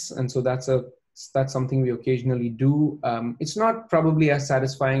joints, and so that's something we occasionally do. It's not probably as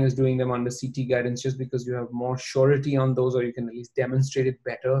satisfying as doing them under CT guidance, just because you have more surety on those, or you can at least demonstrate it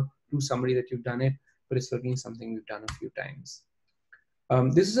better to somebody that you've done it, but it's certainly something we've done a few times.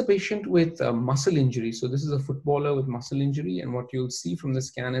 This is a patient with muscle injury. So this is a footballer with muscle injury, and what you'll see from the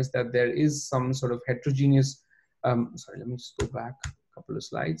scan is that there is some sort of heterogeneous, sorry, let me just go back a couple of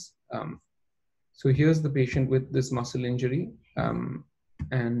slides. So here's the patient with this muscle injury,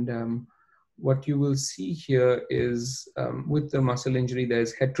 what you will see here is with the muscle injury,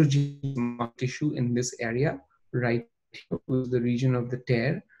 there's heterogeneous muscle tissue in this area, right here was the region of the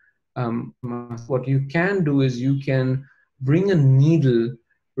tear. What you can do is you can bring a needle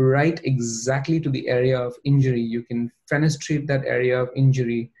right exactly to the area of injury. You can fenestrate that area of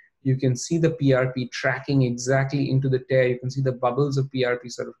injury. You can see the PRP tracking exactly into the tear. You can see the bubbles of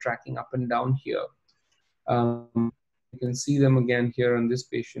PRP sort of tracking up and down here. You can see them again here on this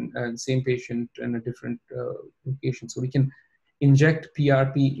patient, same patient in a different location. So we can inject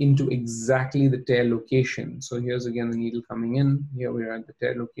PRP into exactly the tear location. So here's again the needle coming in. Here we are at the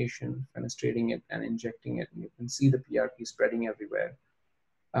tear location, fenestrating it and injecting it. And you can see the PRP spreading everywhere.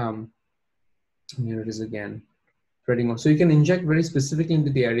 Here it is again, spreading off. So you can inject very specifically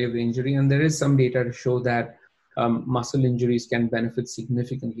into the area of the injury. And there is some data to show that muscle injuries can benefit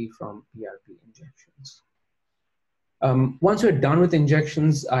significantly from PRP injections. Once we're done with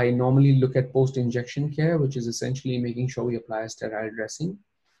injections, I normally look at post-injection care, which is essentially making sure we apply a sterile dressing.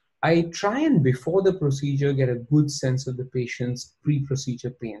 I try and before the procedure get a good sense of the patient's pre-procedure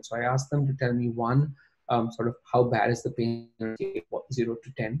pain. So I ask them to tell me one, sort of how bad is the pain, 0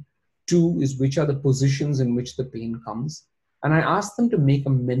 to 10. Two is which are the positions in which the pain comes. And I ask them to make a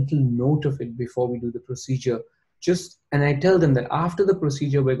mental note of it before we do the procedure. And I tell them that after the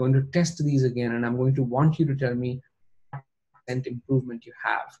procedure, we're going to test these again, and I'm going to want you to tell me what % improvement you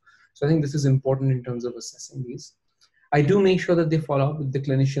have. So I think this is important in terms of assessing these. I do make sure that they follow up with the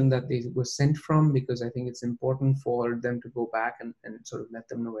clinician that they were sent from, because I think it's important for them to go back and sort of let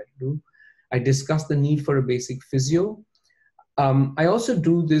them know what to do. I discuss the need for a basic physio. I also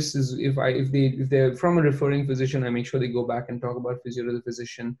do this is if they're from a referring physician, I make sure they go back and talk about physio to the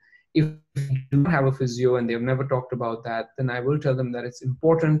physician. If they do not have a physio and they've never talked about that, then I will tell them that it's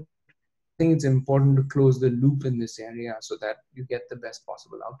important. I think it's important to close the loop in this area so that you get the best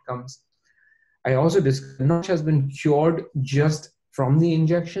possible outcomes. I also discuss not has been cured just from the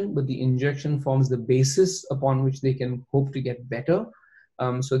injection, but the injection forms the basis upon which they can hope to get better.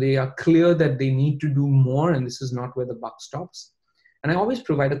 So they are clear that they need to do more, and this is not where the buck stops. And I always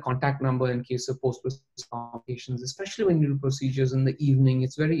provide a contact number in case of post-procedure complications, especially when you do procedures in the evening.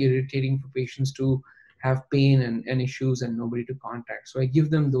 It's very irritating for patients to have pain and issues and nobody to contact. So I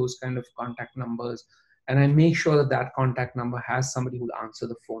give them those kind of contact numbers, and I make sure that that contact number has somebody who will answer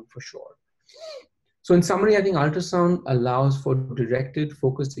the phone for sure. So in summary, I think ultrasound allows for directed,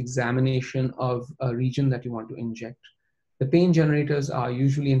 focused examination of a region that you want to inject. The pain generators are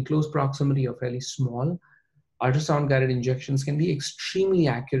usually in close proximity or fairly small. Ultrasound-guided injections can be extremely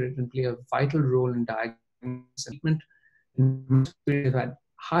accurate and play a vital role in diagnosis and treatment. We've had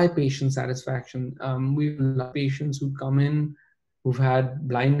high patient satisfaction. We've had patients who come in who've had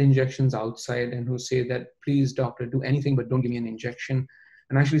blind injections outside and who say that, please, doctor, do anything but don't give me an injection.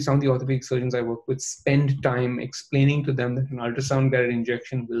 And actually, some of the orthopedic surgeons I work with spend time explaining to them that an ultrasound-guided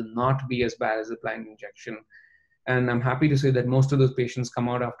injection will not be as bad as a blind injection. And I'm happy to say that most of those patients come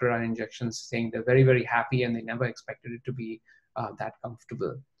out after our injections saying they're very, very happy and they never expected it to be that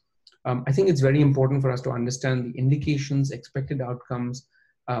comfortable. I think it's very important for us to understand the indications, expected outcomes,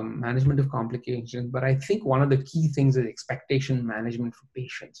 management of complications. But I think one of the key things is expectation management for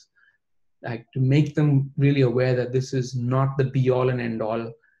patients. Like to make them really aware that this is not the be all and end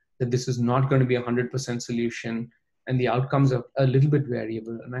all, that this is not going to be 100% solution, and the outcomes are a little bit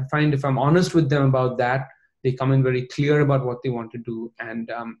variable. And I find if I'm honest with them about that, they come in very clear about what they want to do, and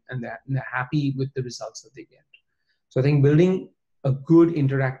they're happy with the results that they get. So I think building a good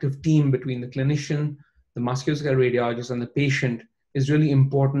interactive team between the clinician, the musculoskeletal radiologist, and the patient is really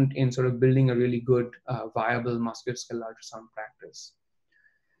important in sort of building a really good, viable musculoskeletal ultrasound practice.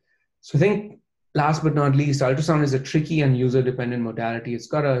 So I think last but not least, ultrasound is a tricky and user-dependent modality. It's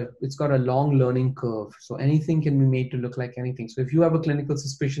got a long learning curve. So anything can be made to look like anything. So if you have a clinical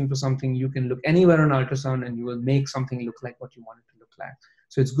suspicion for something, you can look anywhere on ultrasound and you will make something look like what you want it to look like.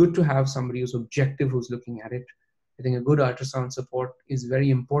 So it's good to have somebody who's objective, who's looking at it. I think a good ultrasound support is very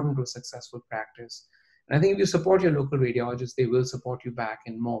important to a successful practice. And I think if you support your local radiologist, they will support you back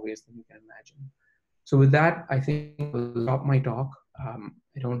in more ways than you can imagine. So with that, I think I'll stop my talk.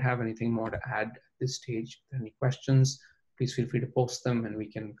 I don't have anything more to add at this stage. If there are any questions, please feel free to post them and we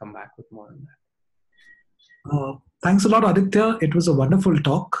can come back with more on that. Thanks a lot, Aditya. It was a wonderful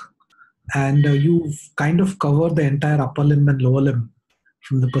talk. And you've kind of covered the entire upper limb and lower limb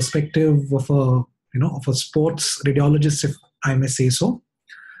from the perspective of a sports radiologist, if I may say so.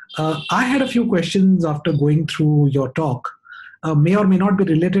 I had a few questions after going through your talk. May or may not be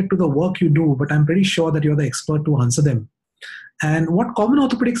related to the work you do, but I'm pretty sure that you're the expert to answer them. And what common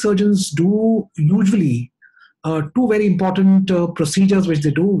orthopedic surgeons do usually, two very important procedures which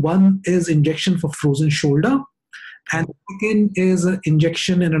they do. One is injection for frozen shoulder, and the second is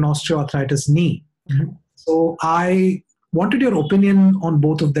injection in an osteoarthritis knee. Mm-hmm. So I wanted your opinion on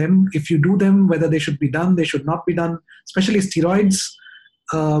both of them. If you do them, whether they should be done, they should not be done, especially steroids.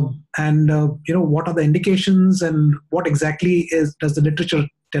 What are the indications and what exactly does the literature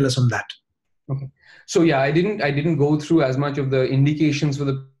tell us on that? Okay. So yeah, I didn't go through as much of the indications for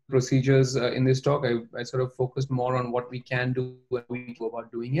the procedures in this talk. I sort of focused more on what we can do and we go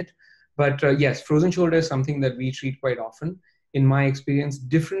about doing it. But yes, frozen shoulder is something that we treat quite often. In my experience,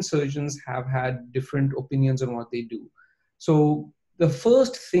 different surgeons have had different opinions on what they do. So the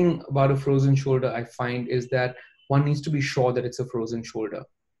first thing about a frozen shoulder I find is that one needs to be sure that it's a frozen shoulder.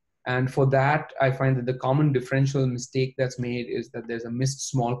 And for that, I find that the common differential mistake that's made is that there's a missed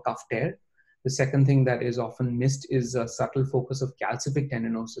small cuff tear. The second thing that is often missed is a subtle focus of calcific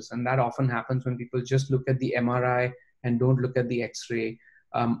tendinosis. And that often happens when people just look at the MRI and don't look at the X-ray,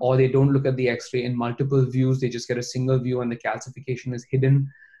 or they don't look at the X-ray in multiple views. They just get a single view and the calcification is hidden.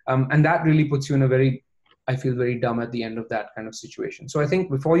 And that really puts you in a very, I feel, very dumb at the end of that kind of situation. So I think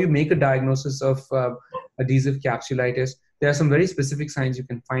before you make a diagnosis of adhesive capsulitis, there are some very specific signs you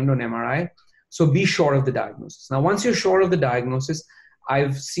can find on MRI. So be sure of the diagnosis. Now, once you're sure of the diagnosis,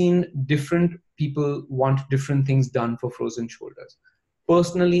 I've seen different people want different things done for frozen shoulders.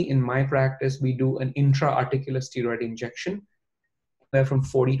 Personally, in my practice, we do an intra-articular steroid injection from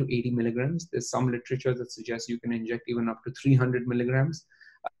 40 to 80 milligrams. There's some literature that suggests you can inject even up to 300 milligrams.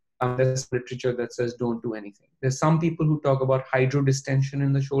 There's literature that says don't do anything. There's some people who talk about hydrodistension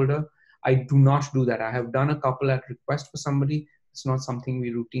in the shoulder. I do not do that. I have done a couple at request for somebody. It's not something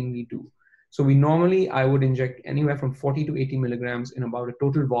we routinely do. So I would inject anywhere from 40 to 80 milligrams in about a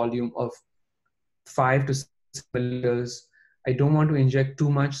total volume of 5 to 6 milliliters. I don't want to inject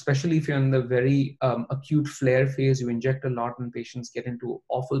too much, especially if you're in the very acute flare phase. You inject a lot and patients get into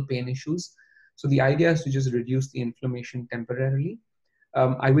awful pain issues. So the idea is to just reduce the inflammation temporarily.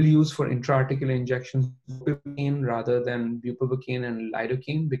 I will use for intra-articular injections bupivacaine rather than bupivacaine and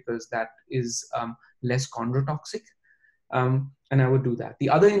lidocaine because that is less chondrotoxic. And I would do that. The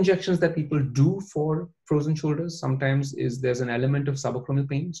other injections that people do for frozen shoulders sometimes is there's an element of subacromial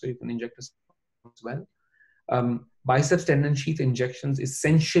pain, so you can inject as well. Biceps tendon sheath injections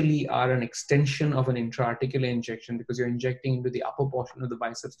essentially are an extension of an intra-articular injection because you're injecting into the upper portion of the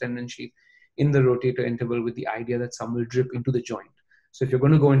biceps tendon sheath in the rotator interval with the idea that some will drip into the joint. So if you're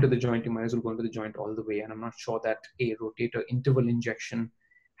going to go into the joint, you might as well go into the joint all the way. And I'm not sure that a rotator interval injection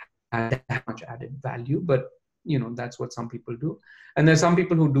has that much added value, but that's what some people do. And there's some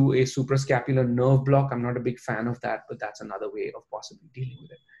people who do a suprascapular nerve block. I'm not a big fan of that, but that's another way of possibly dealing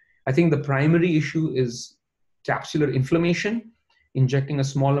with it. I think the primary issue is capsular inflammation. Injecting a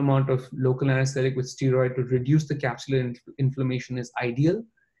small amount of local anesthetic with steroid to reduce the capsular inflammation is ideal.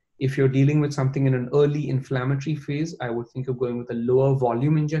 If you're dealing with something in an early inflammatory phase, I would think of going with a lower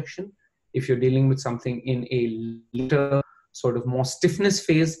volume injection. If you're dealing with something in a later sort of more stiffness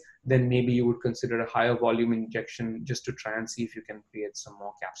phase, then maybe you would consider a higher volume injection just to try and see if you can create some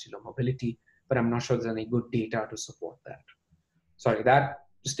more capsular mobility. But I'm not sure there's any good data to support that. Sorry, that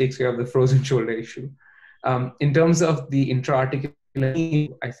just takes care of the frozen shoulder issue. In terms of the intra-articular knee,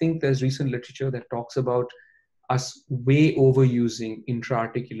 I think there's recent literature that talks about us way overusing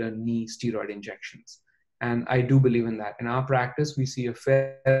intra-articular knee steroid injections. And I do believe in that. In our practice, we see a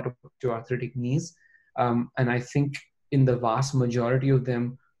fair amount of osteoarthritic knees. And I think in the vast majority of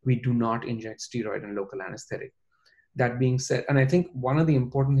them, we do not inject steroid and local anesthetic. That being said, and I think one of the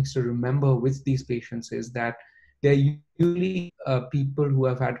important things to remember with these patients is that they're usually people who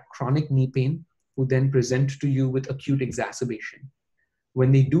have had chronic knee pain who then present to you with acute exacerbation.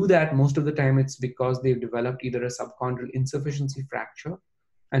 When they do that, most of the time it's because they've developed either a subchondral insufficiency fracture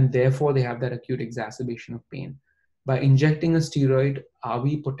and therefore they have that acute exacerbation of pain. By injecting a steroid, are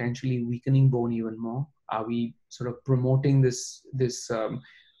we potentially weakening bone even more? Are we sort of promoting this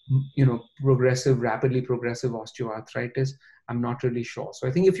rapidly progressive osteoarthritis? I'm not really sure. So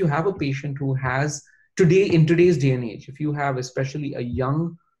I think if you have a patient who has in today's day and age, if you have especially a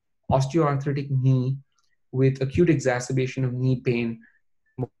young osteoarthritic knee with acute exacerbation of knee pain,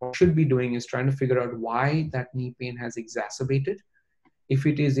 what you should be doing is trying to figure out why that knee pain has exacerbated. If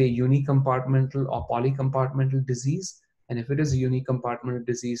it is a unicompartmental or polycompartmental disease, and if it is a unicompartmental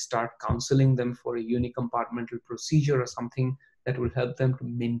disease, start counseling them for a unicompartmental procedure or something that will help them to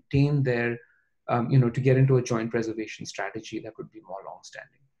maintain their, to get into a joint preservation strategy that would be more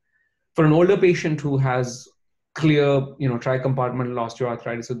long-standing. For an older patient who has clear, tricompartmental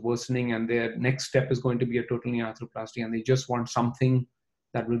osteoarthritis with worsening and their next step is going to be a total knee arthroplasty and they just want something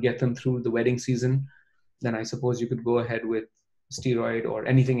that will get them through the wedding season, then I suppose you could go ahead with steroid or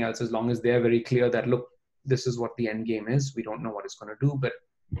anything else as long as they're very clear that, look, this is what the end game is. We don't know what it's going to do, but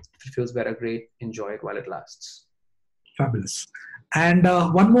if it feels better, great. Enjoy it while it lasts. Fabulous. And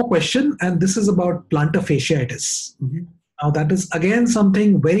one more question, and this is about plantar fasciitis. Mm-hmm. Now, that is again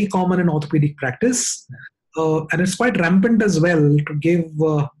something very common in orthopedic practice, and it's quite rampant as well to give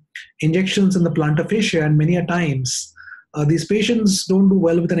injections in the plantar fascia, and many a times these patients don't do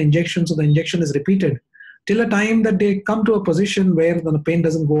well with an injection, so the injection is repeated till a time that they come to a position where the pain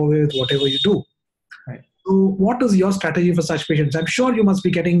doesn't go away with whatever you do. Right. So what is your strategy for such patients? I'm sure you must be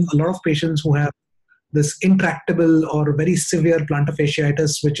getting a lot of patients who have this intractable or very severe plantar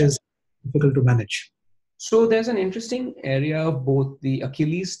fasciitis, which is difficult to manage. So there's an interesting area of both the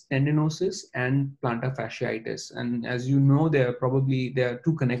Achilles tendinosis and plantar fasciitis. And as you know, there are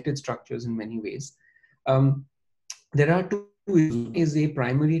two connected structures in many ways. There are two. Is a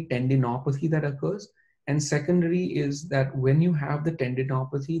primary tendinopathy that occurs, And secondary is that when you have the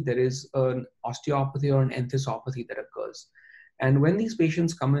tendinopathy, there is an osteopathy or an enthesopathy that occurs. And when these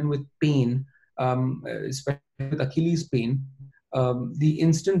patients come in with pain, especially with Achilles pain, the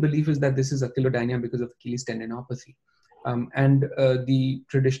instant belief is that this is achillodynia because of Achilles tendinopathy. The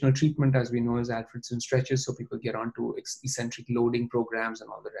traditional treatment, as we know, is Alfredson stretches, so people get onto eccentric loading programs and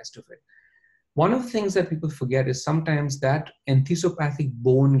all the rest of it. One of the things that people forget is sometimes that enthesopathic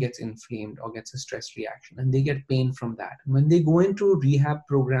bone gets inflamed or gets a stress reaction, and they get pain from that. And when they go into rehab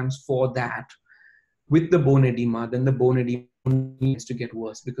programs for that with the bone edema, then the bone edema needs to get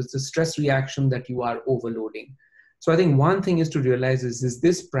worse because the stress reaction that you are overloading. So I think one thing is to realize is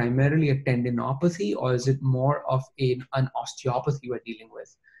this primarily a tendinopathy, or is it more of an osteopathy we're dealing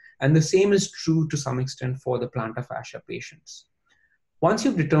with? And the same is true to some extent for the plantar fascia patients. Once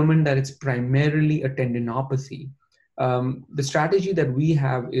you've determined that it's primarily a tendinopathy, the strategy that we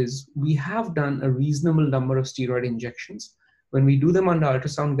have is we have done a reasonable number of steroid injections. When we do them under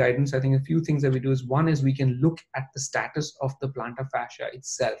ultrasound guidance, I think a few things that we do is, one is we can look at the status of the plantar fascia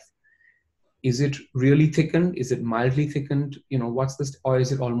itself. Is it really thickened? Is it mildly thickened? What's this, or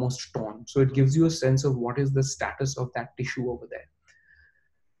is it almost torn? So it gives you a sense of what is the status of that tissue over there.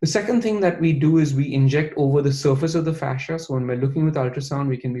 The second thing that we do is we inject over the surface of the fascia. So when we're looking with ultrasound,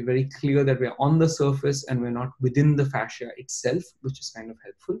 we can be very clear that we're on the surface and we're not within the fascia itself, which is kind of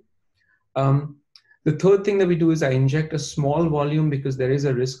helpful. The third thing that we do is I inject a small volume because there is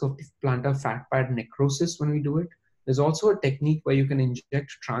a risk of plantar fat pad necrosis when we do it. There's also a technique where you can inject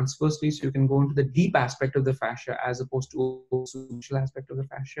transversely, so you can go into the deep aspect of the fascia as opposed to the superficial aspect of the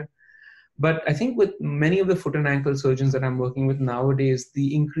fascia. But I think with many of the foot and ankle surgeons that I'm working with nowadays,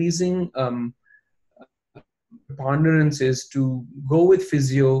 the increasing preponderance is to go with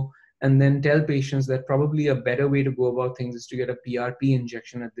physio and then tell patients that probably a better way to go about things is to get a PRP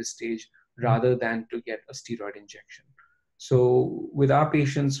injection at this stage rather than to get a steroid injection. So with our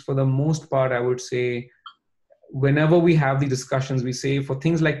patients, for the most part, I would say, whenever we have the discussions, we say for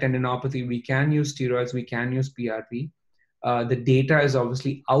things like tendinopathy, we can use steroids, we can use PRP. The data is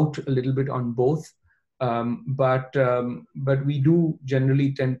obviously out a little bit on both, but we do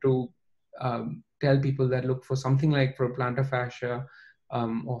generally tend to tell people that, look, for something like for plantar fascia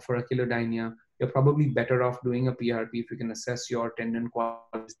or for achillodynia, you're probably better off doing a PRP if you can assess your tendon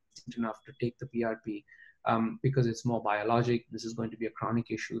quality enough to take the PRP. Because it's more biologic. This is going to be a chronic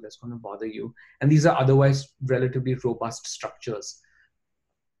issue that's going to bother you. And these are otherwise relatively robust structures.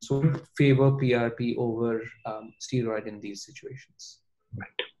 So I favor PRP over steroid in these situations. Right.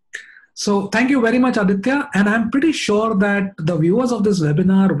 So thank you very much, Aditya. And I'm pretty sure that the viewers of this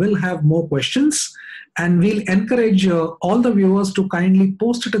webinar will have more questions. And we'll encourage all the viewers to kindly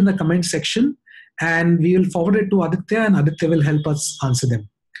post it in the comment section. And we'll forward it to Aditya, and Aditya will help us answer them.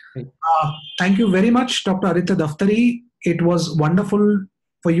 Thank you very much, Dr. Aditya Daftary. It was wonderful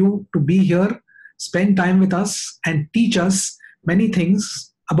for you to be here, spend time with us, and teach us many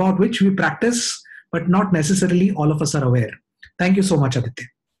things about which we practice, but not necessarily all of us are aware. Thank you so much, Aditya.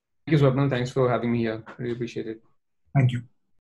 Thank you, Swapnil. Thanks for having me here. Really appreciate it. Thank you.